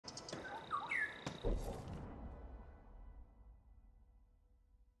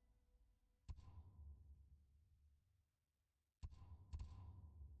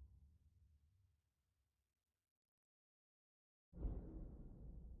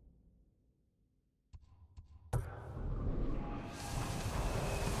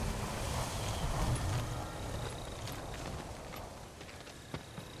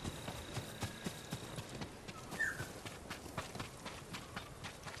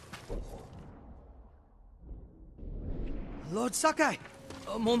Lord Sakai!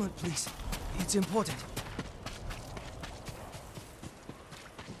 A moment, please. It's important.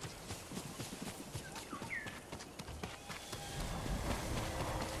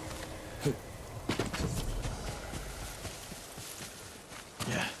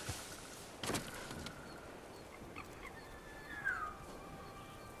 Yeah.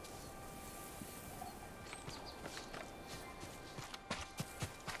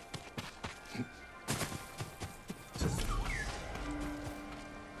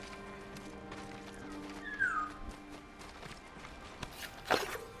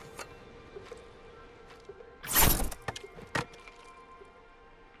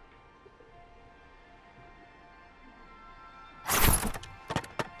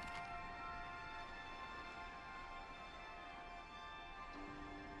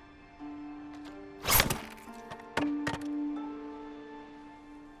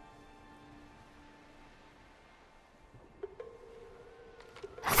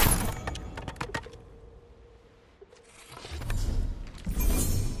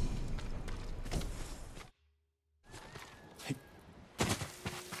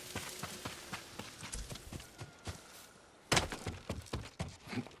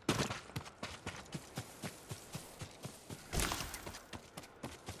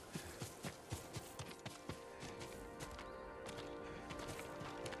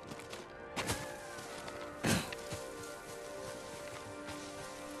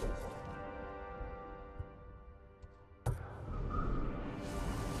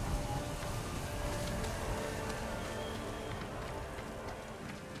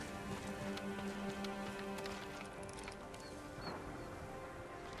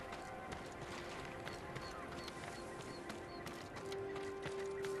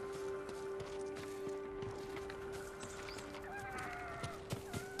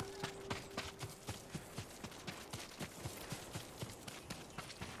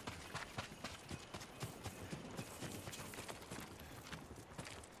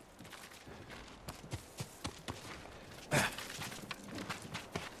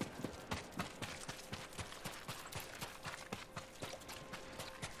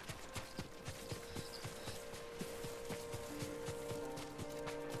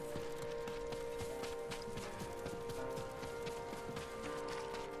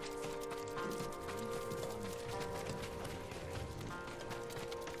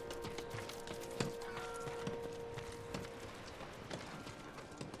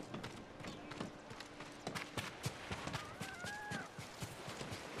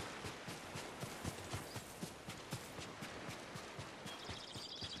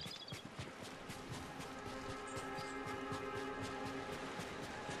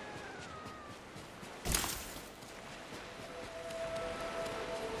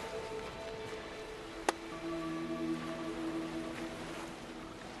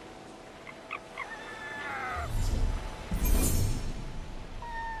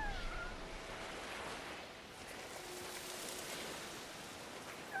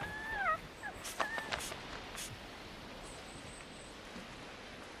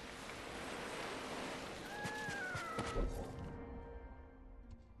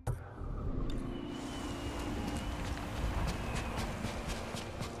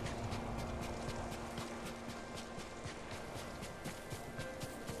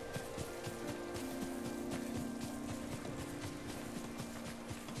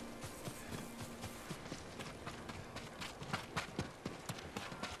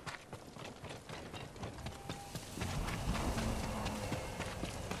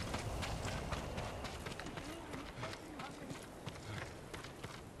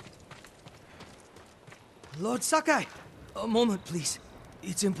 Lord Sakai! A moment, please.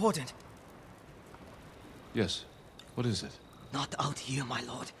 It's important. Yes. What is it? Not out here, my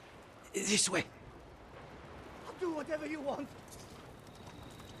lord. This way. I'll do whatever you want.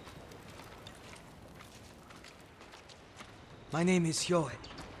 My name is Hyoe.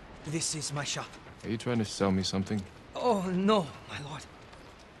 This is my shop. Are you trying to sell me something? Oh, no, my lord.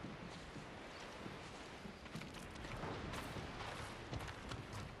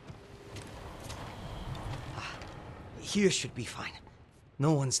 Here should be fine.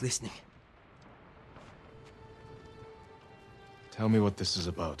 No one's listening. Tell me what this is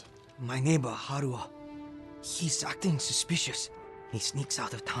about. My neighbor, Haruo. He's acting suspicious. He sneaks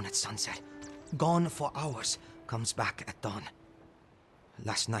out of town at sunset. Gone for hours. Comes back at dawn.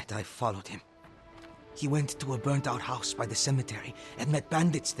 Last night I followed him. He went to a burnt-out house by the cemetery and met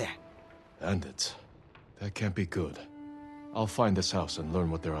bandits there. Bandits? That can't be good. I'll find this house and learn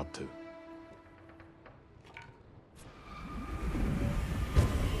what they're up to.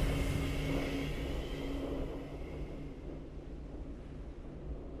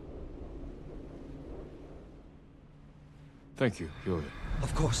 Thank you, Yoda.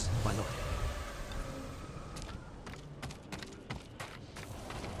 Of course, my lord.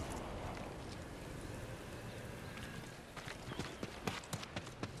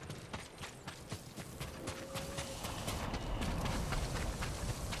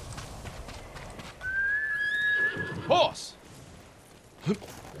 Boss!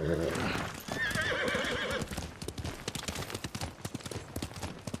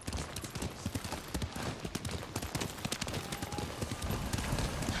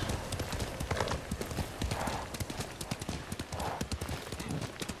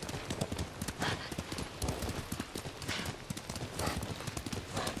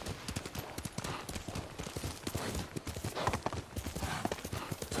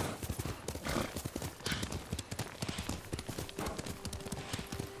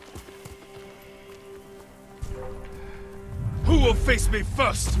 Who will face me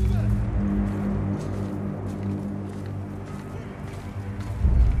first?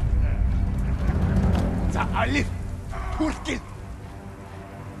 تعالف تركل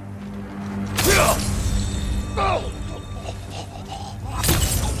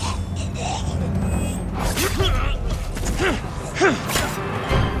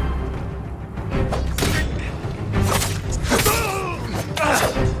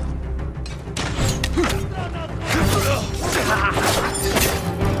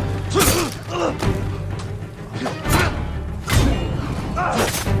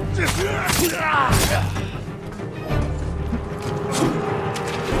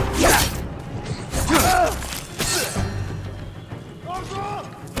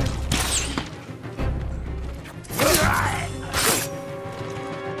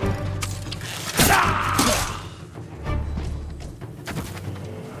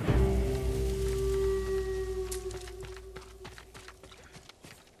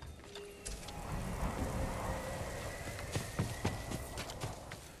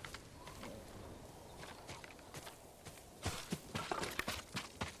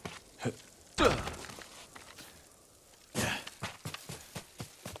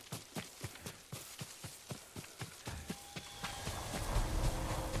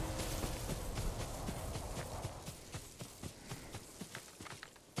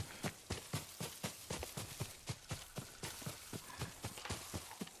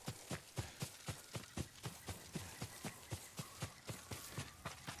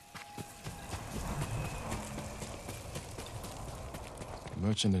The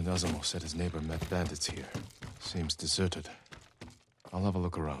merchant in Azamo said his neighbor met bandits here. Seems deserted. I'll have a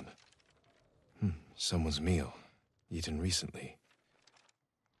look around. Someone's meal. Eaten recently.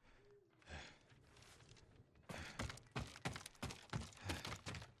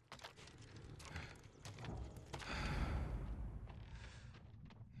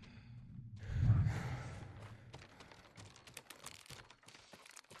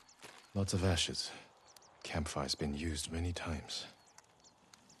 Lots of ashes. Campfire's been used many times.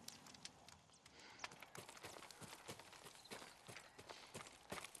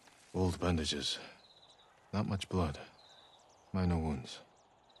 Old bandages. Not much blood. Minor wounds.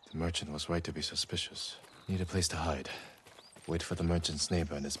 The merchant was right to be suspicious. Need a place to hide. Wait for the merchant's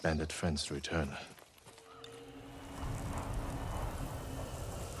neighbor and his bandit friends to return.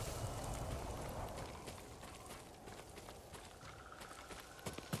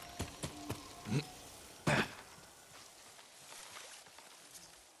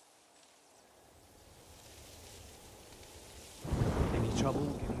 trouble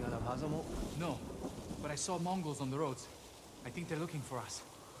getting out of Hazamo? No, but I saw Mongols on the roads. I think they're looking for us.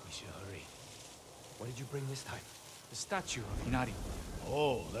 We should hurry. What did you bring this time? The statue of Hinari.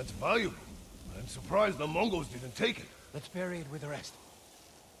 Oh, that's valuable. I'm surprised the Mongols didn't take it. Let's bury it with the rest.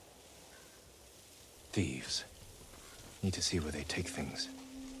 Thieves. Need to see where they take things.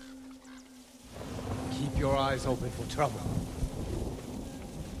 Keep your eyes open for trouble.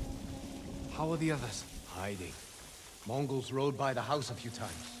 How are the others? Hiding. Mongols rode by the house a few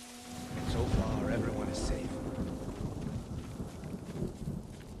times. So far, everyone is safe.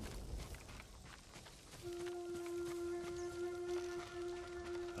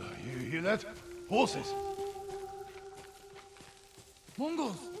 You hear that? Horses!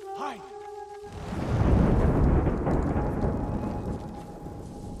 Mongols! Hide!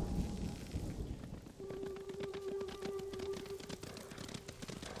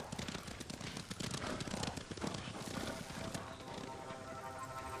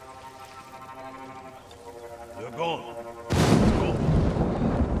 They're gone. Let's go.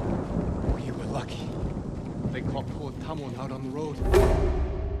 We were lucky. They caught poor Tamon out on the road.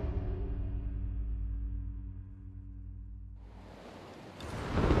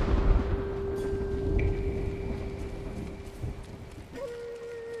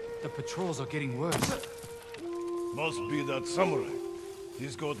 patrols are getting worse. Must be that samurai.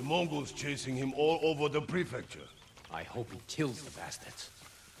 He's got Mongols chasing him all over the prefecture. I hope he kills the bastards.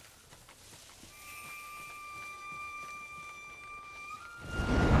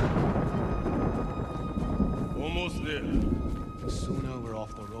 Almost there. The sooner we're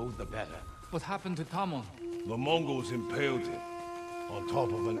off the road, the better. What happened to Tamon? The Mongols impaled him on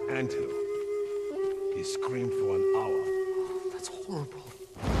top of an anthill. He screamed for an hour. That's horrible.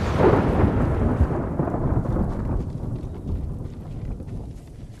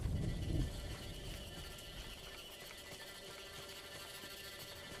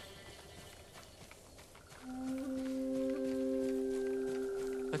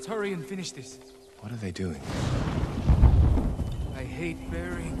 Let's hurry and finish this. What are they doing? I hate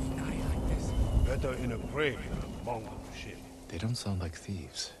burying Inari like this. Better in a grave than a Mongol ship. They don't sound like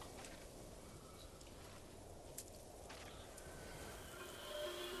thieves.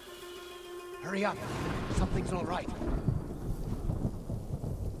 Hurry up. Something's not right.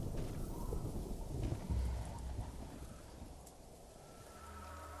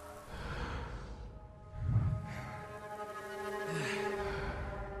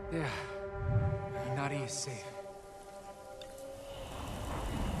 There. Inari is safe.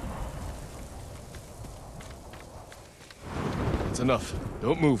 It's enough.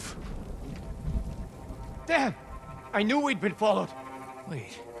 Don't move. Damn! I knew we'd been followed.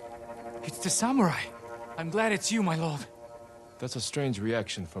 Wait. It's the samurai. I'm glad it's you, my lord. That's a strange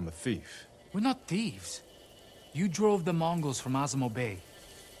reaction from a thief. We're not thieves. You drove the Mongols from Azamo Bay.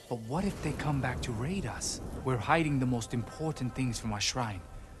 But what if they come back to raid us? We're hiding the most important things from our shrine.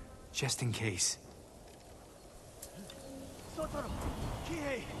 Just in case. Sotaro!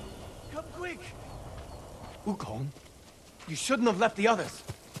 Kihei! Come quick! Wukong, you shouldn't have left the others.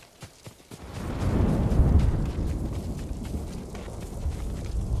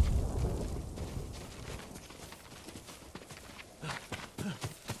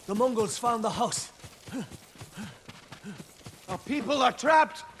 The Mongols found the house. Our people are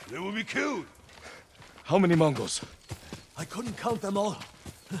trapped! They will be killed. How many Mongols? I couldn't count them all.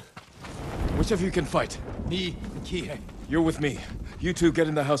 Which of you can fight? Me and Kihei. You're with me. You two get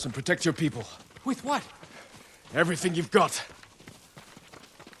in the house and protect your people. With what? Everything you've got.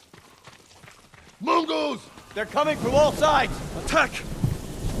 Mongols! They're coming from all sides! Attack!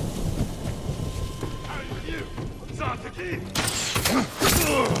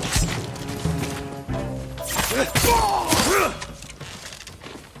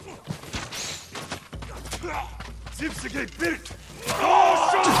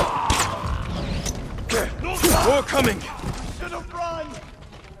 More coming! Should have run!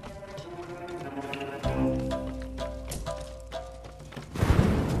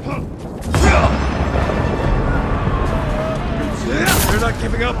 They're not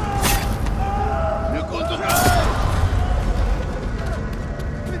giving up!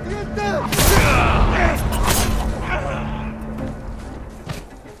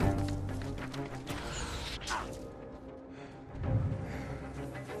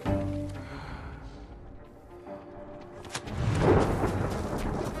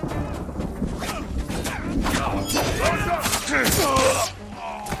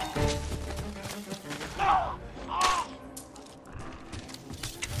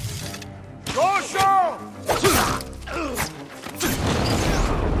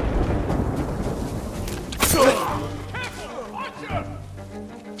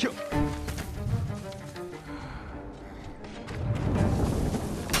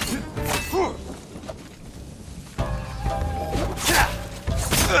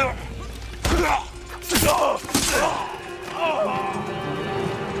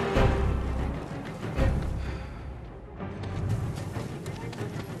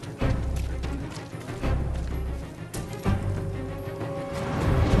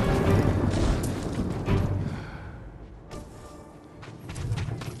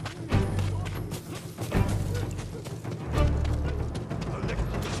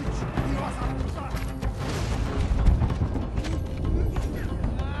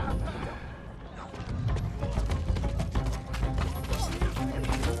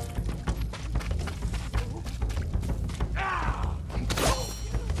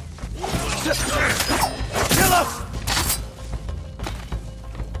 Kill us!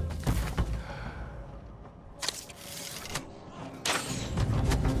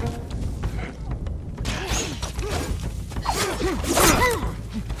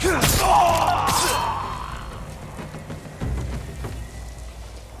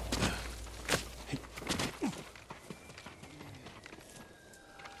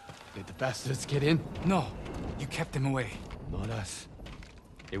 Did the bastards get in? No. You kept them away. Not us.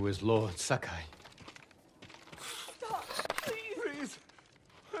 It was Lord Sakai. Stop, please!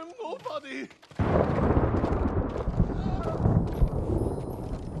 I'm nobody!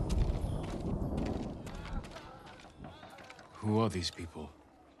 Who are these people?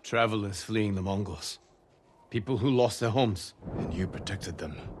 Travelers fleeing the Mongols. People who lost their homes. And you protected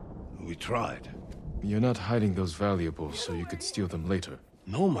them. We tried. You're not hiding those valuables so you could steal them later.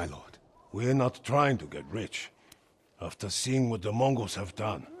 No, my lord. We're not trying to get rich. After seeing what the Mongols have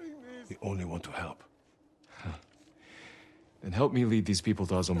done, we only want to help. Then help me lead these people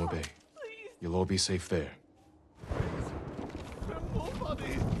to Azamo Bay. You'll all be safe there. I'm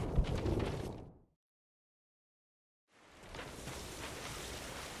nobody!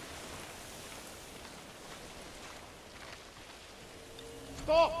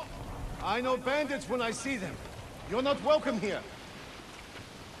 Stop! I know bandits when I see them. You're not welcome here.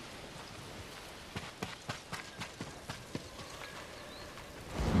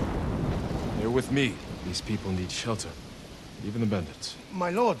 They're with me. These people need shelter. Even the bandits. My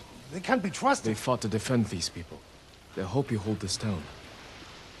lord, they can't be trusted. They fought to defend these people. They hope you hold this town.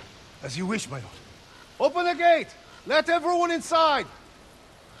 As you wish, my lord. Open the gate! Let everyone inside!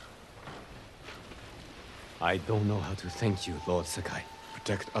 I don't know how to thank you, Lord Sakai.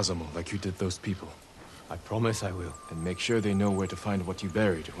 Protect Azamo like you did those people. I promise I will. And make sure they know where to find what you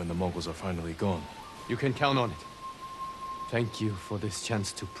buried when the Mongols are finally gone. You can count on it. Thank you for this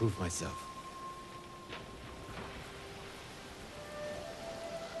chance to prove myself.